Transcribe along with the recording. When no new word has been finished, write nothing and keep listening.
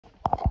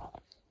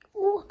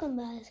Welcome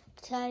back,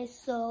 guys.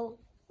 So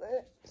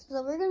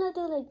we're gonna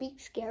do like Big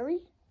Scary.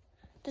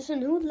 There's a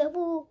new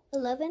level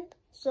 11.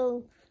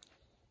 So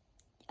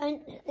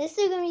this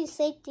is gonna be the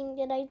same thing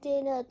that I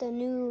did at the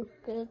new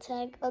Gorilla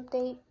Tag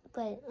update,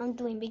 but I'm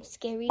doing Big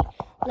Scary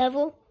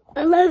level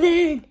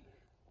 11.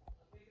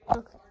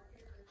 Okay,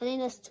 I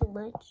think that's too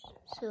much.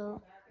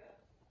 So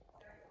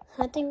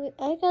I think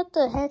I got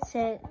the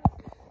headset.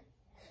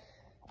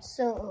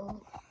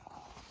 So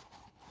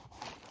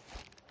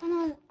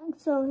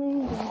so here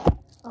you go.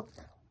 Oh.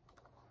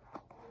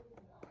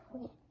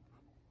 Wait.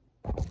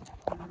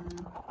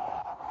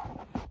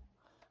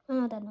 I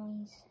know that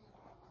noise.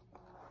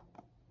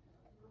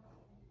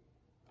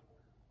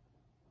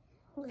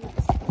 Wait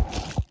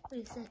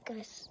a sec,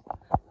 guys.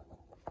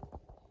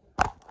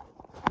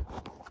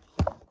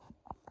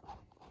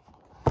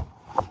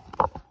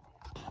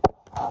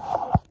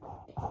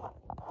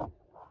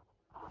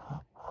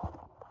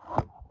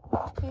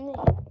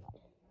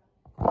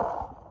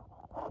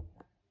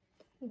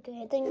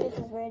 Okay, I think this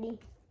is ready.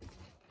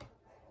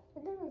 I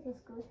think this is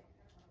good.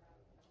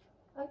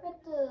 I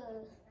got the...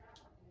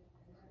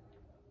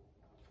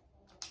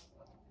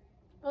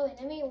 Oh wait,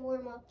 let me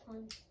warm up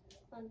on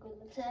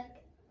Gorilla Tag.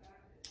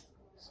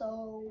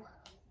 So,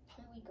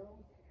 here we go.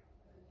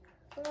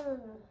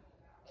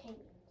 Okay.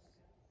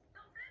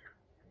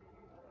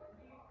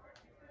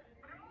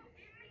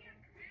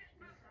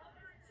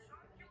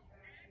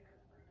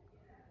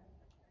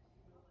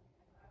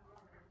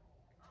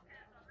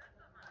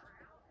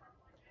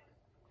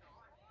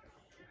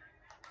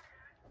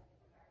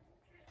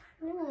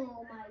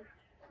 No, my...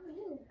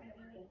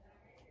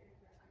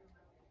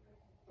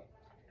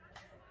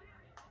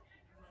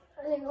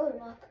 I didn't go to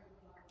lock.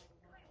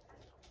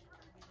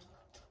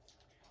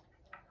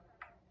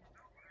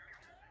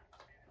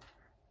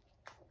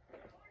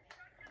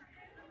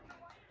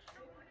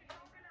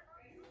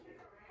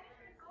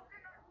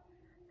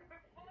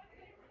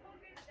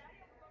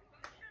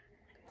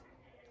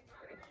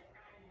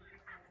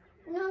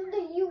 No,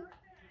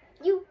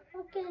 you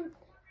fucking.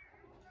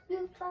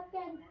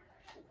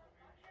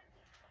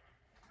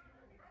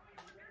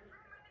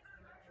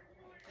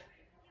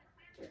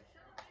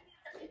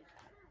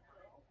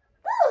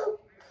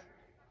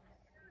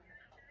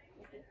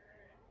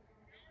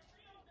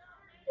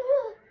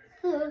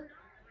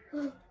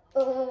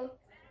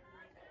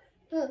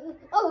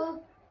 Oh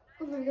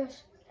my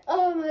gosh.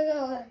 Oh my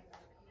god.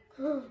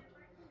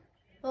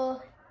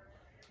 Oh.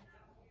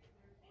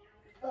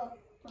 No.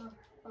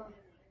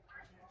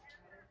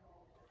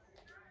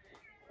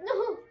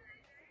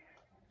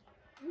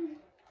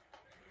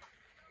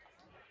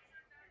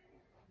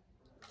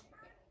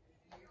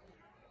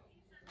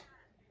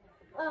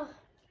 Oh.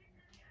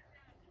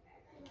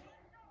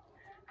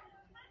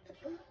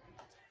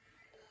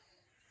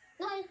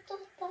 No, shut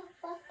the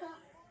fuck up.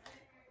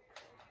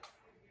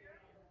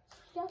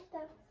 Shut the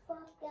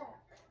fuck up.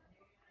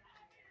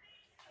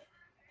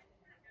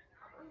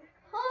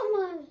 Oh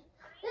my,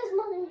 this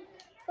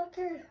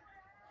motherfucker.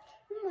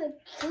 Oh my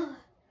god.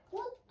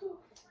 What the?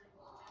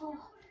 Oh,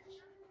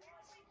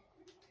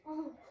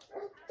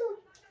 what the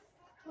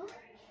fuck?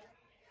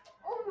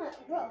 Oh my,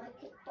 bro, I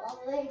can't fall.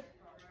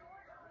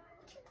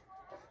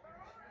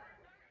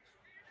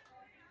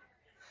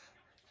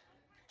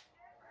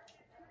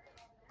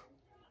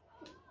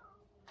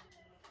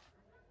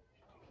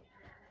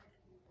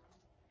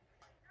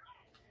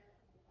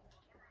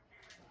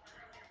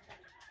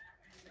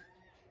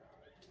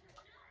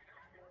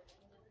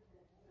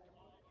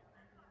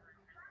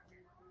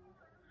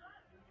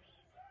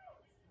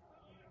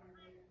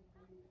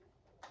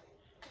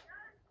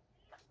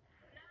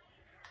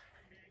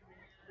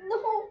 No!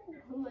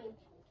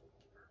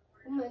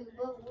 Oh my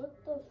god, what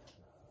the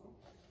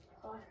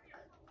fuck?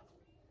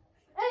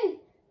 Hey!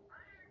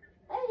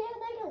 Hey, yeah,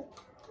 nigga!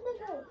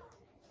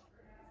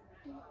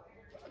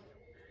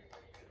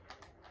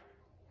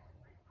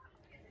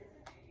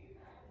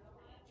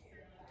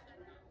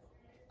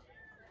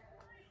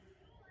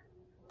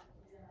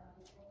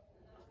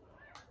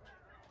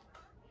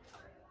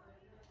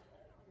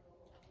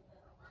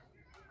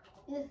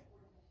 Yeah.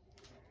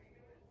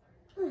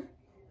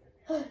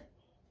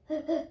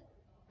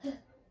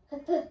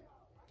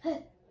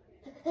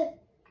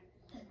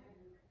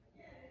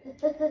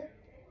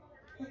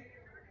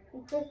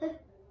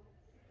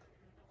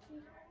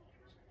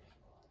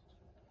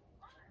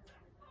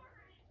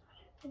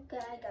 Okay,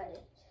 I got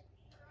it.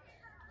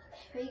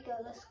 Okay, here you go,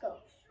 let's go.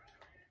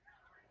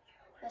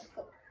 Let's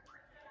go.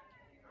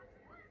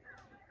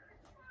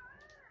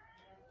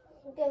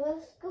 Okay,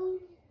 let's go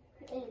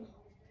in.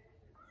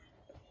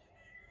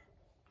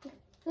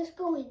 Let's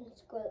go in.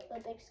 Let's go a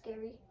bit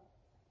scary.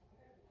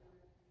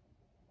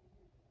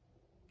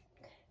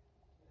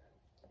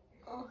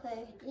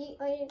 Okay,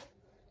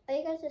 are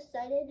you guys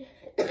excited?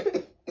 Am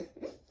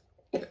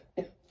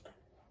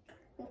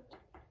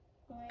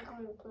I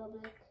going to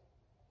public?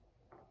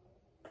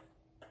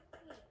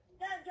 Go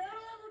to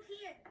level 10.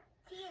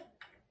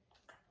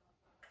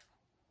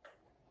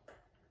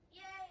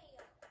 Yay!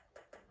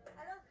 I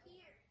love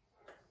here.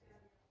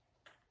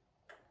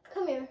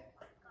 Come here.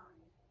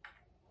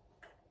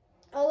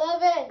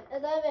 11.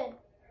 11.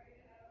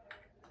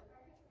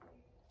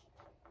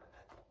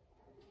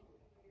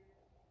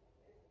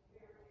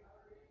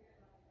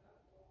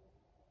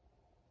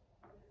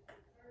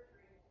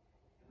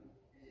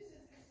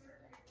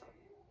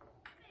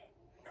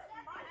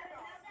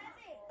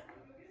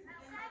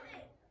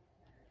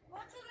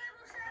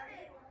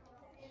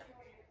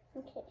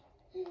 Okay.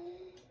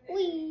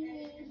 Wee.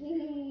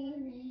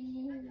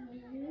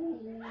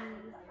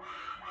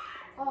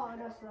 Oh,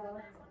 that's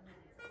loud.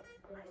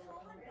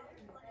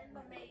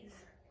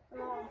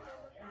 Oh.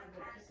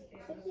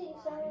 60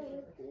 sorry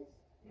if this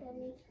that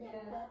makes them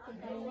got the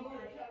game.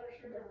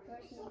 The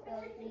person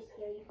got this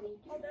scary thing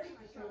to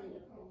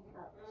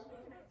out.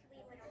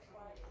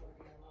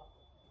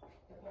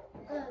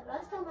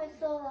 Last time I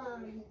saw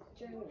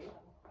Jeremy.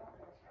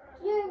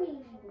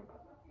 Jeremy.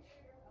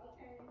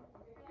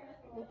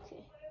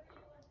 Okay.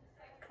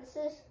 This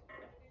is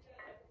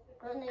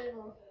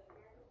unable.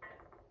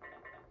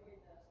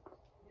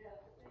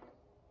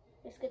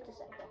 Let's get this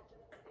out.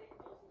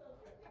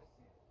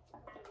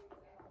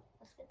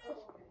 Let's get this.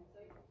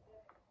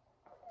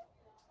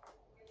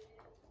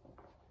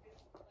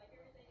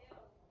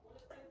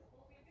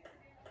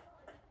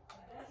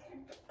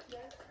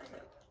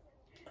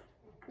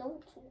 No,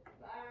 two.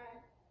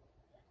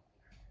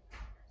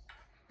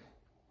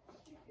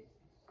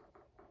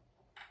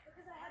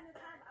 Because I had no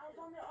time. I was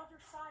on the other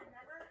side,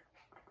 remember?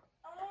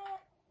 Oh.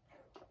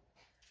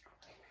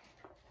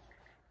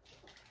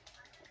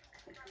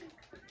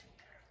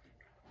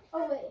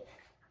 Oh wait.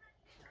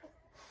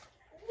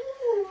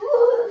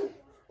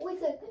 Wait a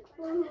second.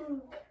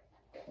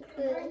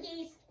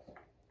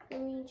 Let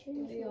me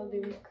change the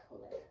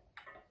color.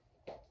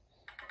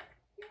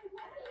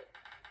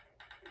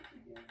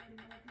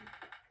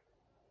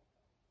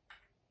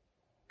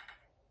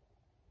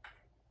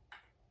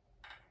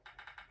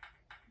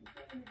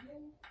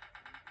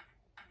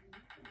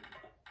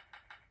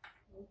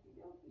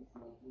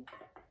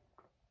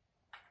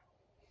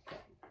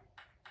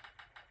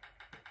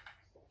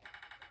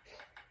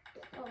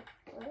 Oh,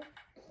 what?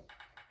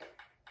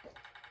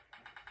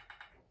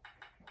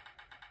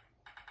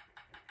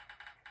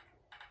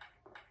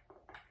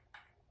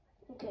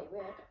 Okay,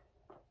 red.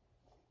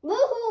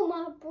 Woohoo,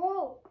 my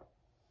bro!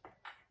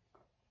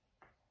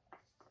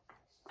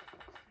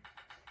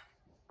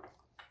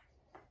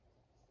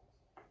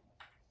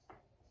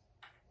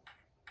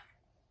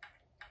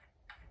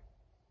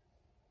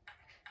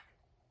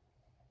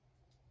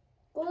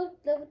 Go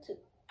to level 2.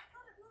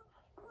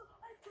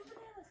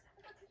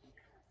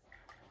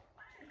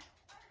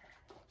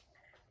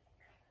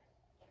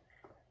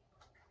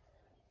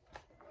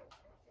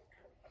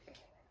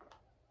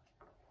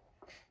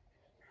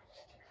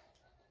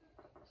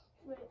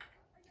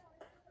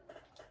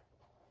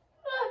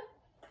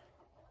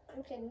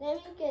 Okay, let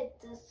me get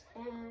this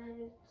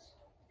hand.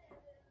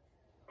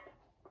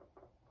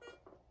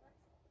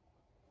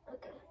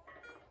 Okay.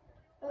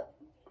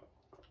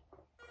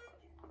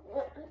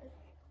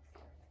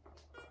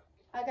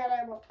 I got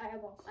eyeball.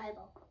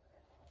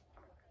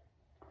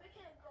 We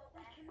can go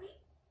back. Can we?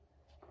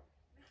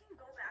 We can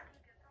go back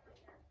and get some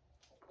again.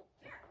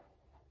 Yeah.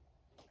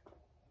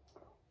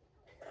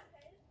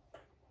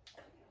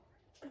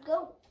 Go.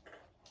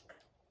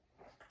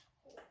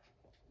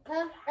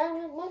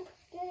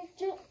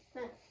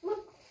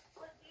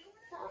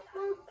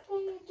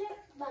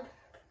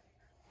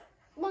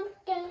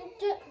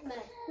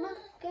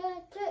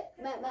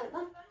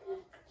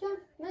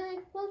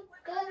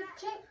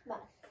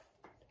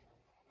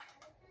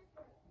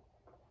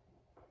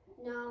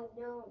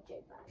 No,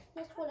 J-Man.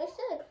 That's what I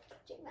said.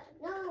 J-Man.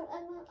 No,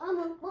 I'm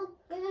a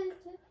monkey.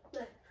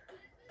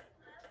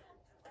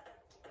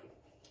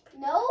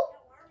 No?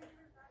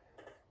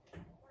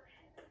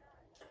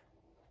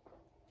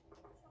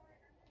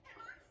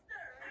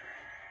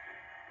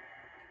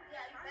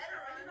 Yeah, you better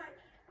run.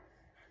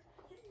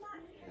 He's not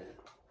here.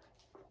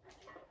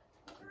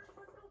 First,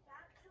 let's go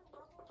back to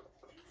level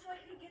 2 so I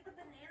can get the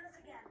bananas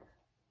again.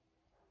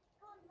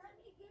 Come on, let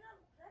me get up.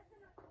 That's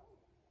enough.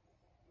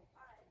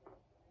 Alright.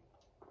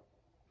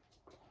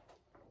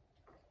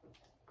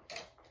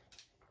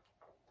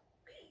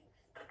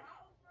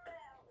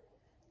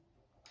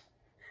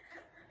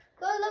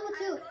 Go to level 2.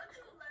 Go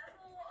to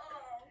level,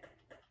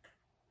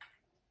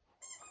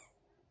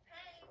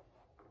 hey,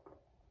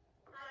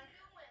 how you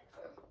doing?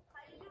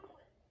 How you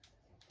doing?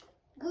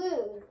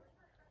 Good.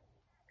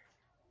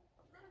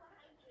 Look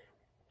behind you.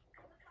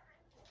 Look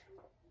behind you.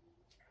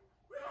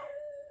 Wait,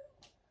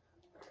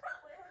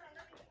 hold on,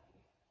 let me.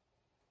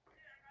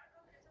 Dude, I gotta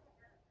go get them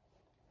again.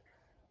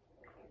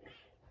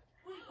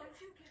 Wait, once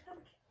you get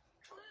them,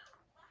 Blue,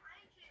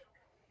 behind you.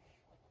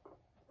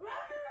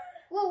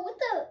 Whoa, what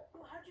the?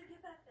 Well, how'd you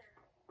get back there?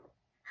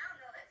 I don't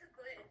know, that's a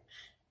glitch.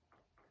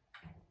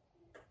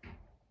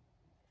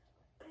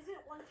 Is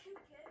it once you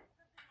get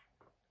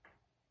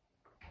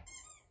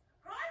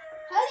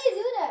How do you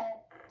do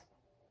that?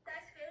 Did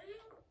I scare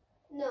you?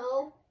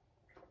 No.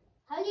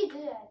 How do you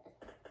do that?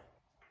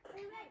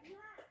 Wait,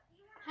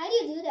 How do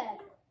you do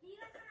that? you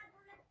guys wanna go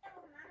next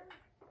level, Natalie?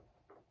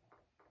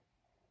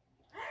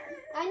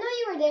 I know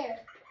you were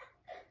there.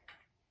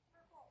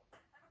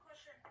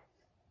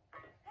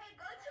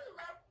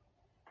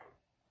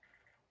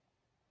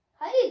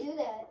 he do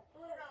that?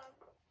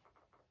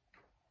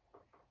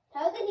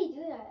 How did he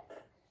do that?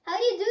 How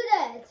do you do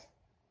that?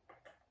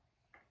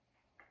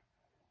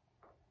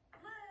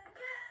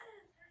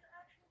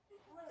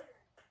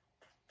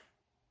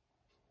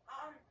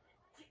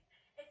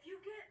 If you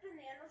get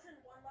bananas in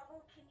one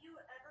level, can you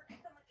ever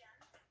get them again?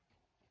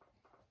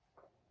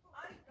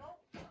 I don't know.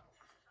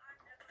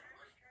 I've never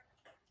actually tried.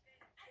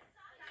 I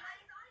saw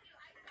you.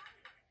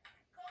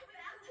 Go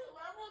back to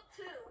level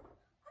 2.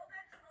 Go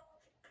back to level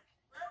 2.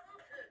 Level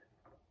 2.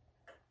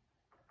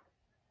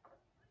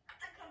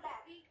 I come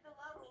back. Beat the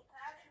level to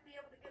actually be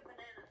able to get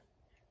bananas.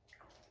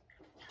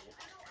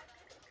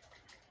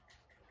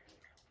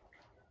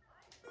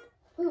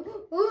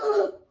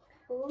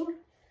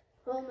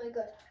 Oh my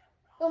god.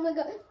 Oh my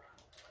god.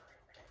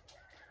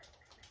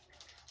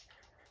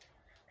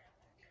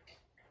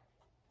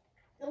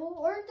 Oh,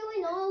 we're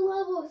doing all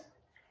levels.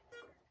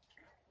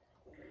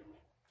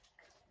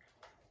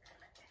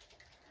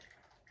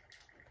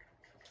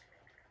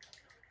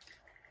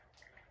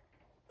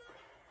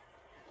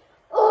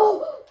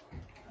 Oh!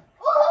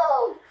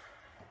 Oh!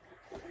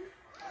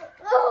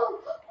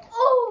 Oh!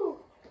 Oh!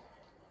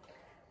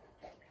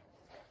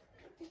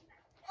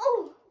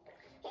 Oh!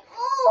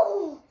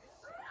 Oh!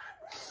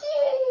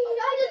 Gee,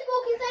 I just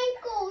broke his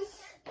ankles.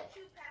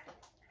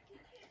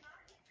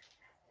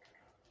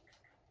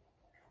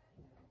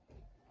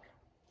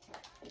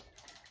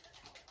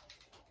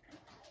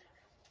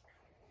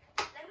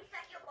 Let me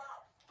set you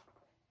up.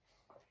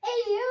 Hey,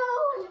 you!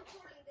 I'm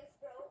recording this,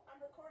 bro. I'm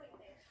recording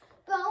this.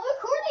 But I'm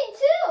recording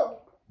too.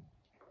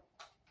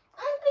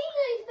 I'm being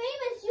a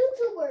famous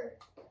YouTuber.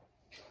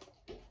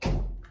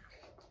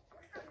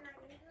 What's up,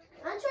 Maggie?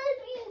 I'm trying to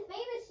be the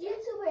famous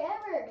YouTuber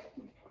ever.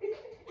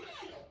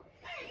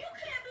 Hey, you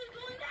can't be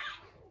doing that.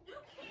 You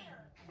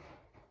can't.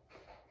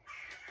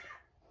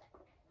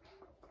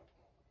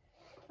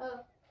 Oh.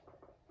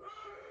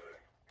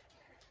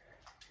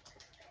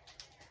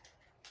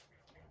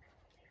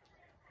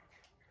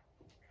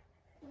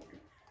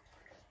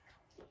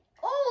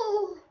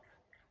 Oh!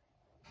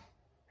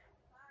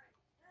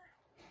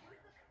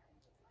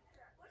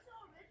 What's the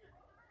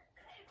original?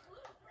 Hey,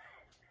 blue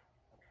red.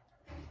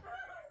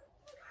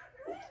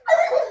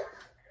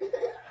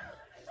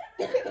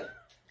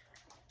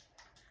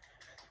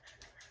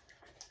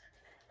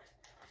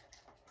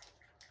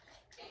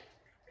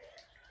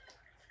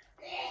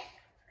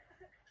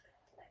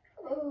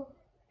 Oh.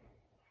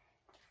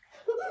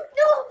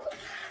 No!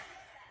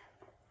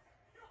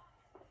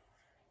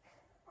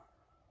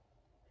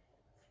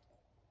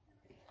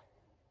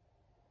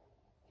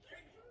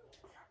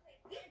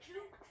 Get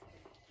you.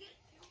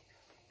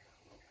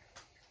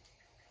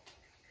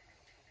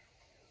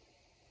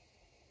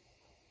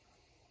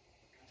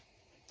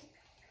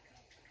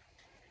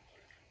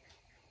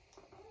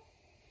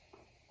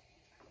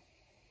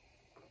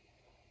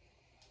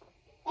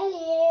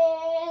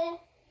 Hey!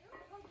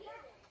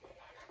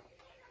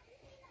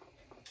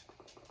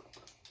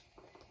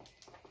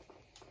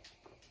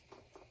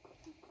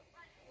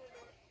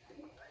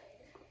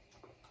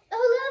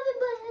 Oh, 11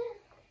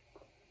 bananas.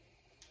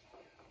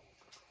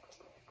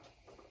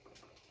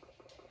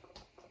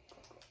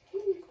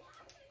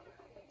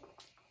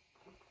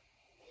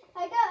 I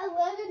got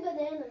 11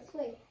 bananas.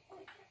 Wait.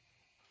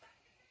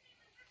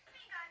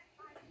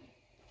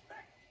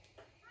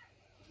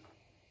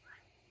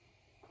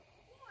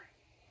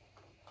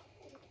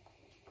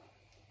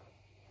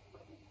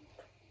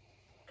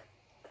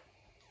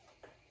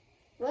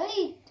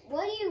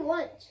 What do you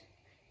want?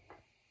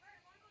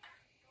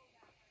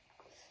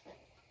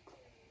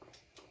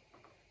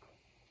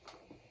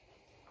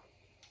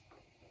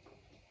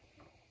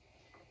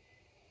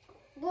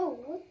 Whoa,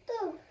 what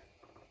the?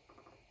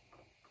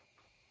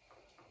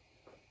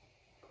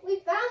 We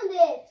found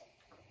it!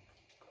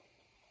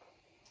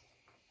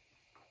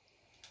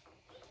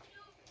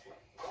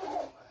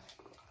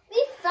 We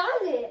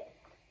found it!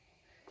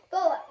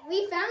 But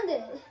we found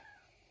it.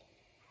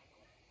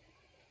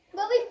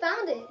 But we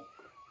found it.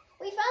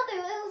 We found it.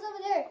 It was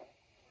over there.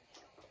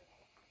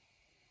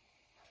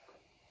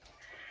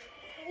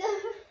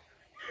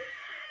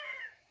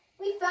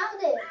 We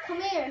found it.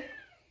 Come here.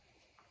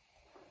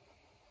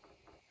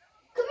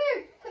 Come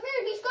here. Come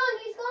here. He's gone.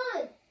 He's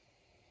gone.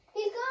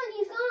 He's gone.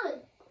 He's gone.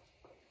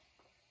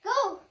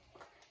 Go.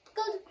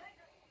 Go.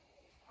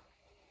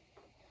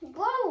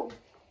 Go.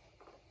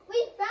 We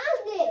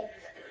found it.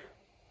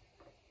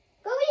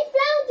 But we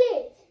found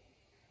it.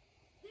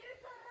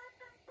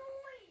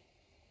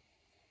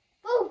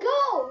 Oh,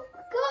 go.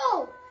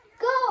 Go.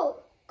 Go.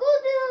 Go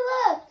to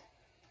the left.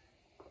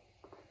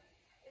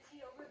 Is he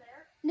over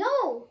there?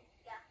 No.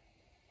 Yeah.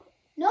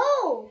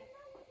 No.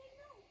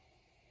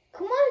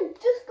 Come on.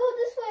 Just go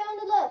this way on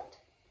the left.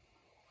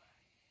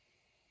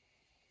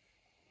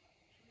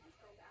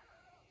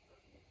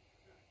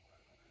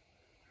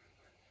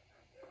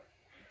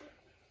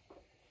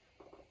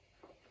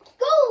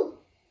 Go.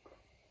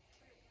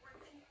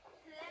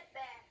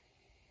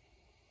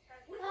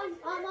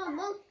 I'm a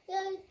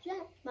monkey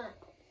Jackman.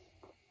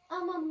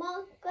 I'm a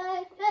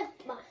monkey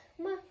Jackman.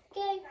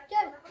 Monkey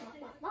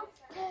Jackman.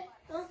 Monkey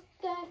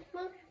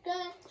Jackman.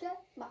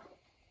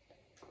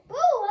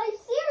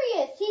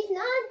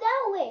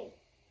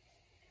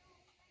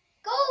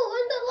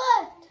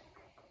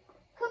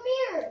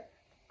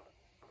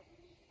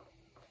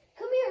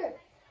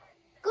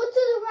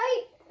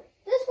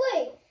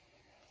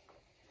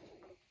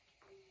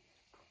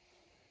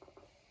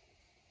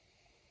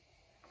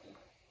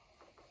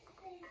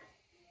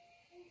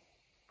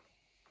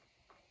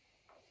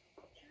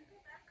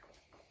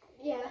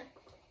 Yeah.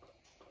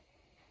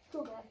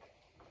 Go back.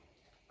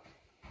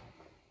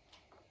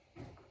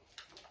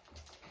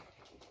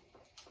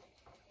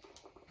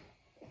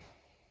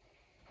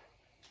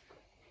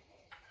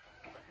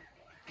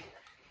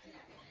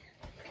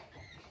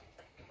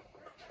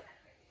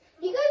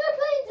 You guys are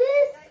playing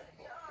this?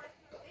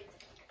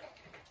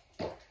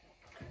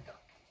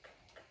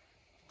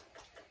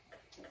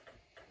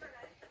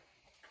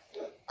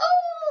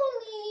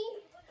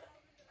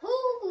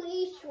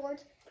 Holy short.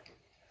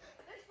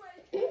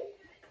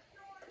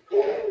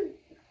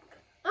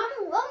 I'm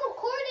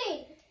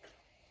recording.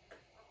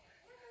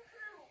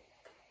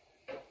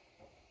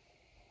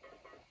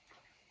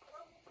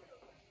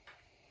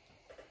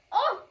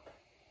 Oh,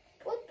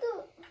 what the?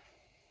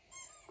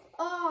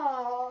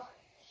 Oh.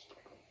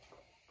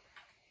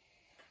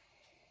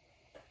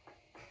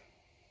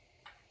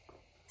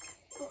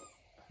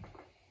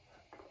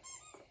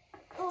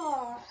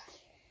 Oh.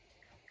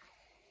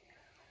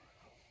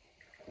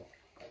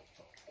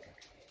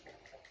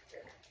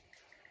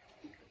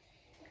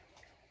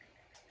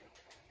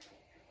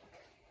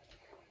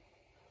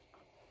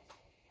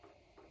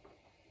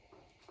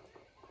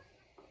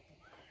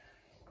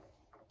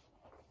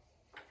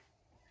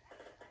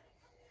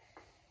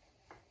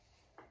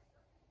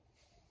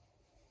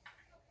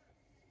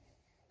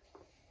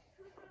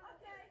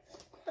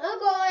 I'm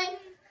going.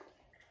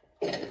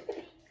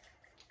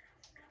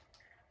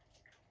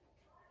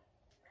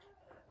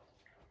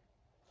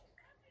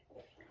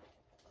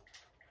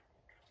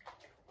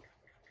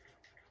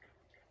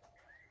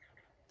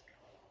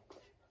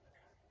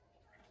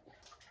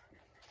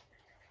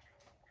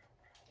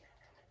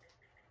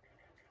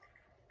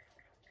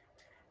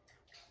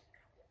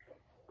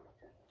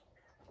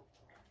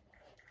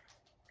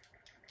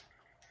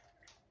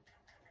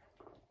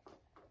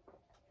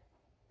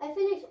 I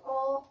finished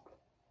all.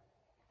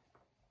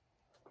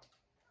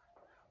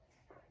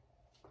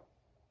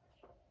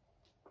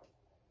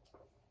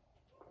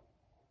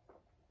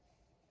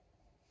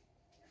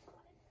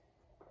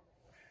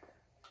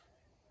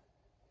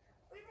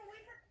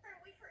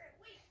 Wait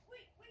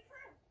for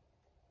him.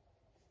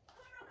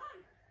 Come.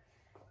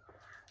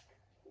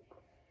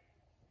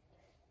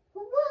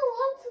 Whoa,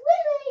 I'm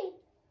swimming.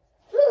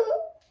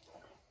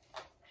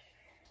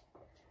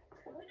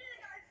 We did it,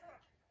 guys.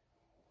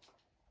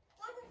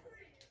 Level 3.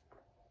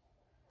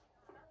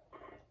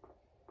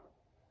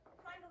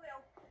 Find the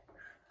whale.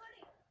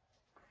 Honey.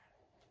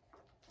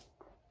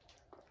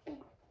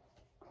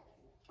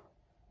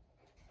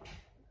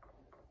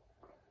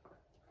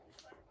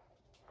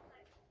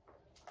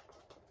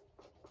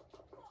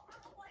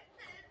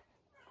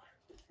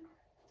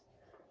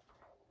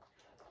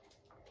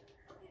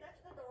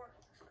 That's the door.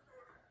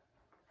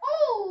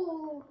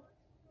 Oh.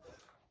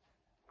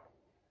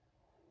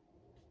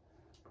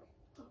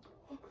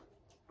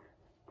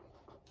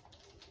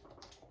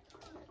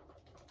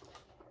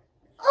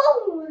 Oh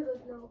my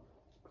god, no.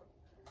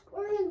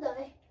 We're gonna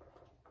die.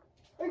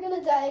 We're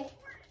gonna die.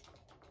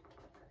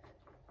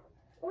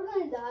 We're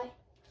gonna die.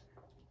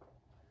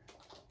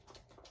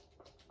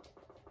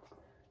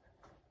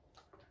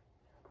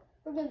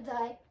 We're gonna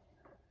die.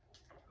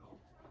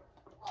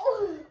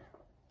 Oh.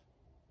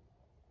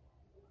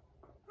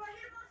 Right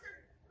here, monster.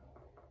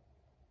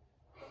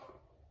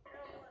 I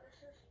don't know what this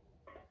is.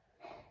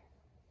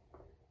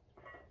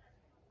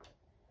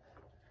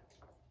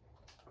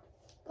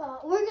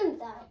 We're gonna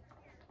die.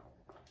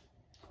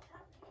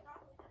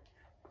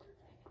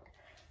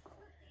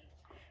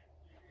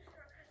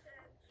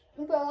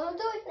 Bro, I'm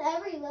doing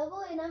every level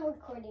and I'm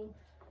recording.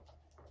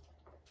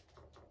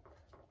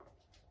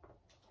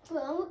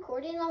 Bro, I'm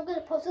recording and I'm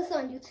gonna post this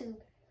on YouTube.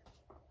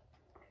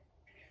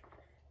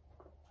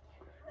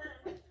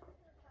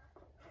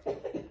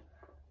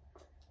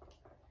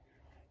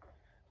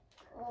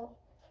 Oh.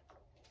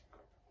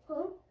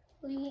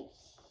 Holy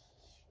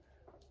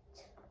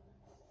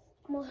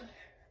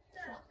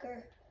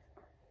motherfucker.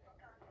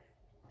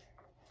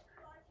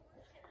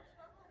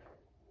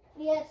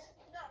 Yes.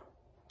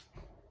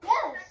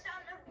 Yes.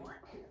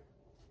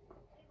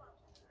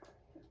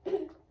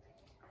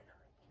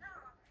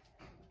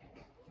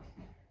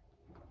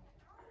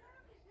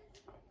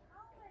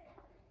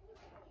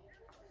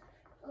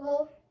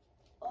 Oh.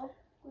 Oh.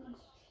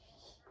 Please.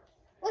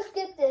 Let's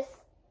skip this.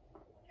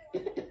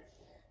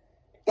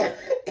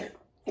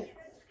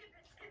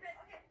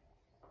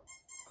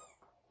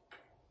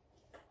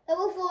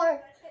 Level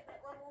 4.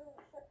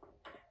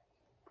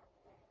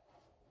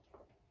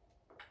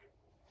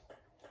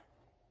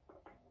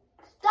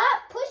 Stop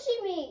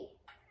pushing me.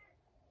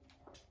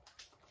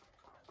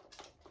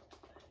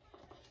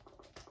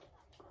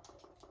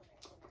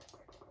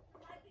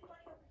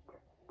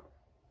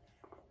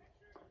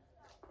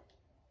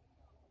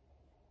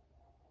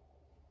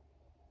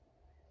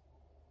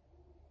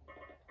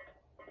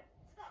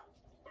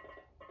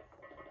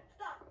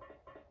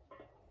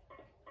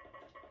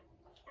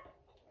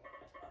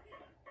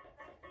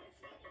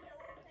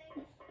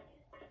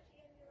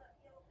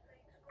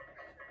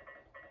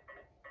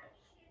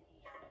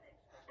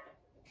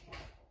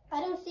 I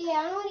don't see it.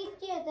 I only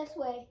see it this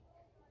way.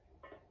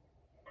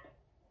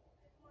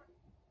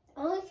 I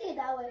only see it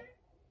that way.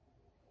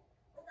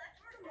 Well, that's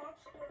where the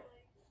monster lives.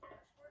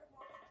 That's where the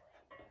monster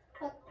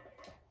lives.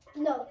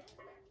 No.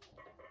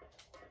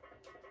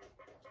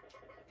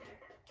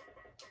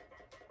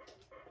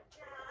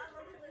 Yeah, I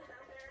love it lives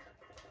out there.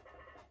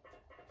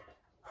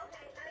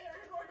 Okay, now you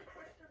gotta go to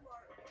Twister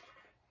Mark.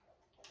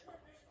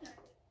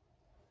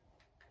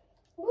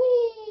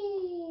 Whee!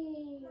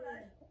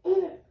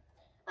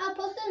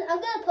 I'm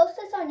gonna post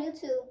this on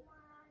YouTube.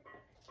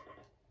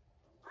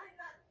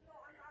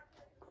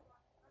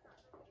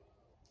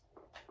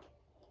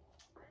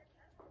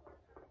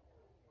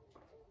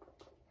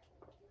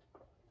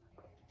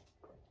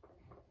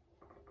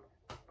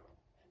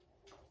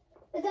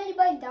 Is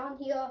anybody down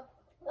here?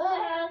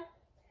 Ah.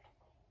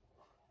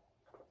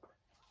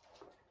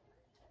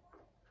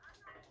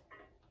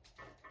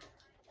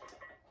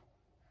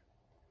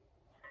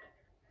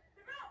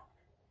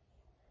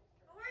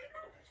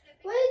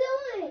 What are you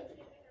doing?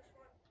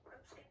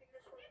 I'm skipping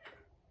this one.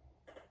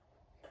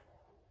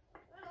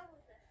 What level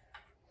is this?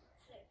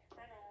 6. I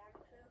don't want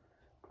to.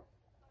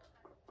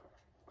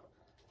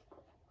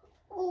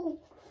 Oh.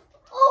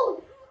 Oh.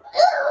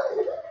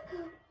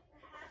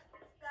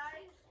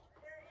 Guys,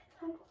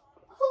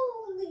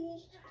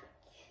 Holy.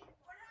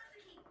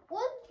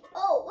 What?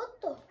 Oh, what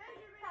the?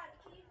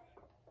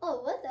 Oh,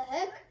 what the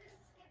heck?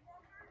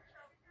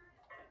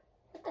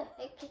 What the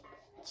heck?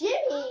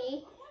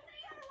 Jimmy.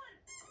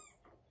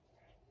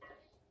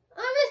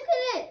 I'm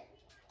risking it.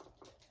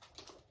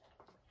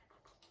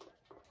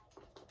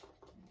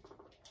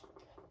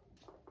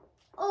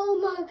 Oh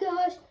my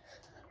gosh.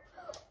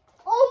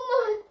 Oh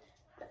my.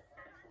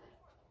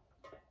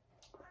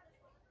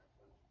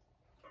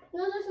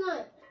 No, there's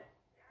not.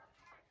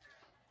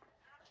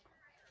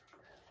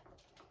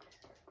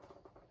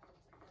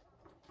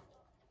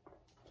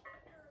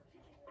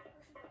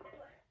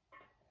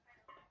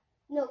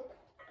 Nope.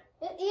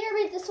 Here,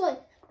 read this one.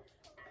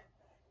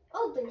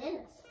 Oh,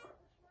 bananas.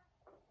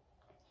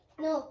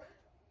 No.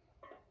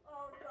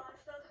 oh gosh,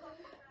 that's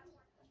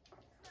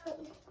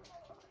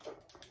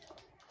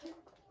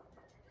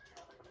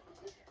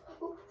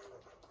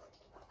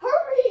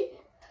Hurry!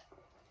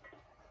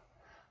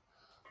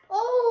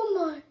 Oh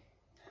my.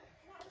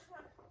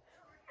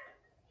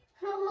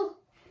 Oh.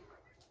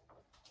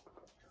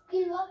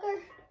 Skinwalker.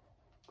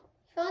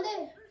 Found it.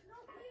 There's no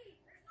key.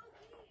 There's no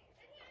key.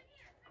 In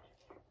here.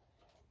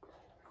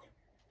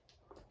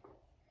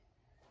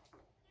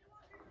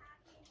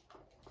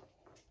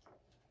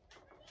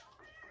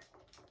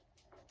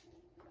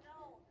 No,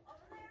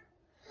 over there?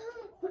 No,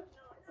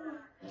 it's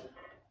not.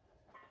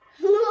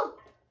 No.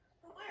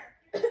 But where?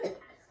 It's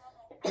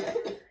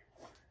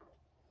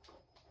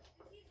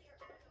easier.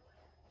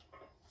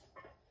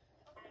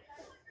 Okay,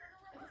 guys, let's go to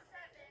level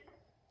 7.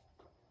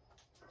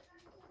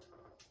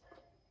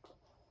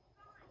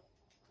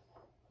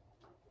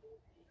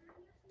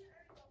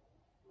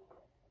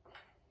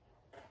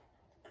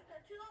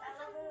 To level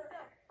 7.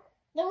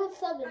 Level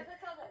 7. Guys,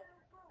 which level?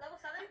 Level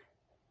 7?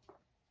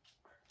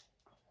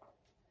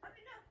 I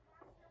mean, no.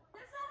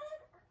 This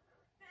level?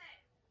 Okay.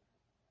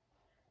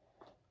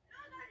 No,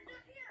 guys, it's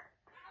up here.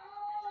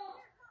 Oh.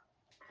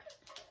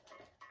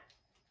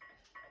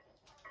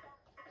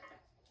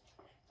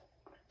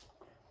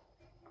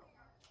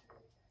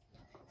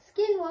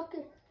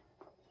 Skinwalker.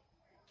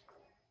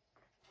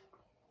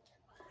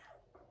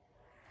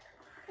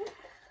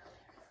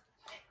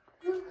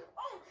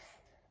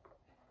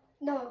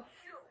 No.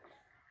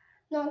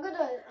 No, I'm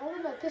gonna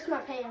piss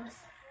my pants.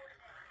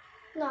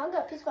 No, I'm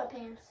gonna piss my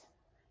pants.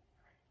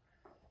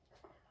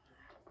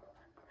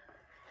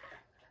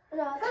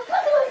 No, I'm gonna piss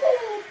my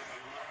pants.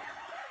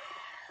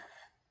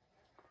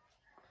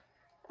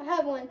 I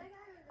have one.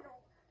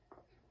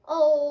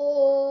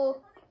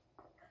 Oh.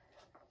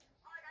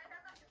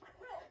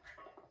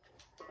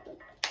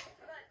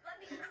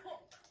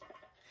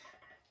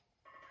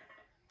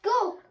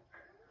 Go.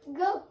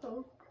 Go.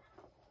 Oh.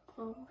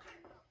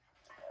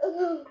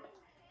 Oh.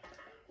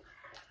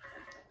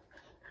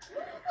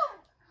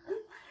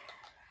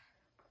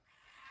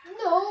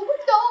 No,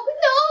 no,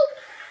 no!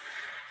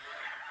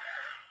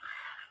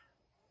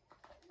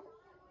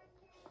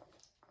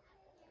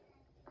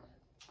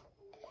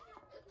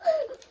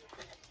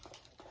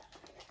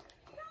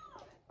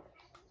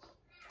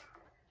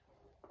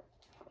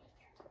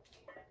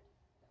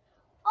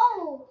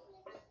 Oh!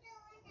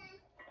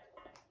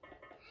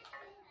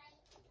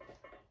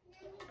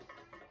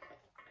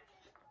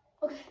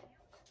 Okay,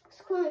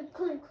 let's climb.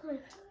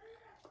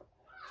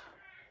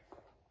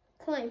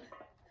 Climb.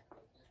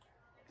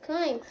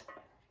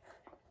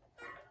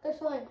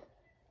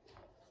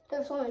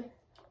 There's one.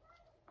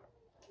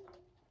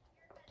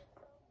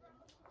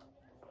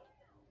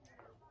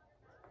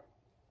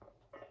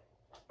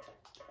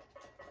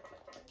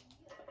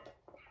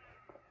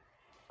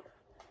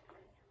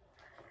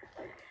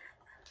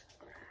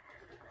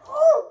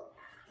 Oh!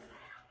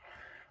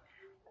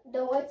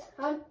 No, what?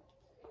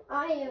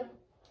 I am.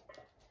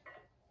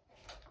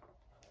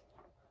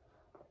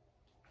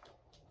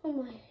 Oh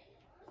my.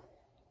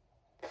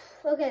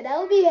 Okay, that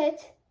will be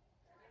it.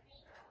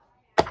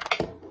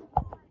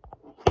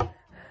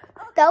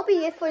 that'll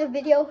be it for the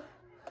video.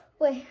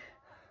 Wait.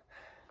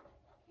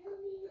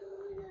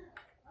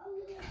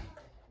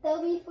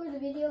 That'll be it for the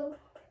video.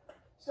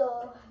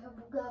 So,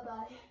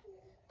 goodbye.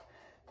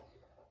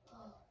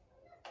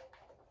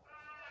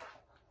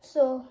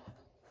 So,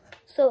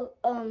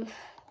 I'm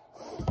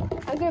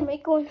gonna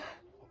make one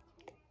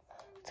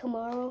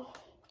tomorrow.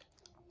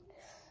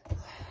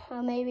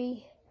 Or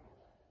maybe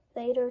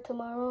later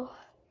tomorrow.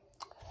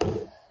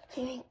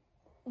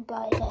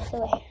 Bye, guys.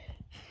 So,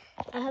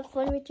 I have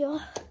fun with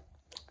y'all.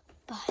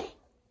 Bye.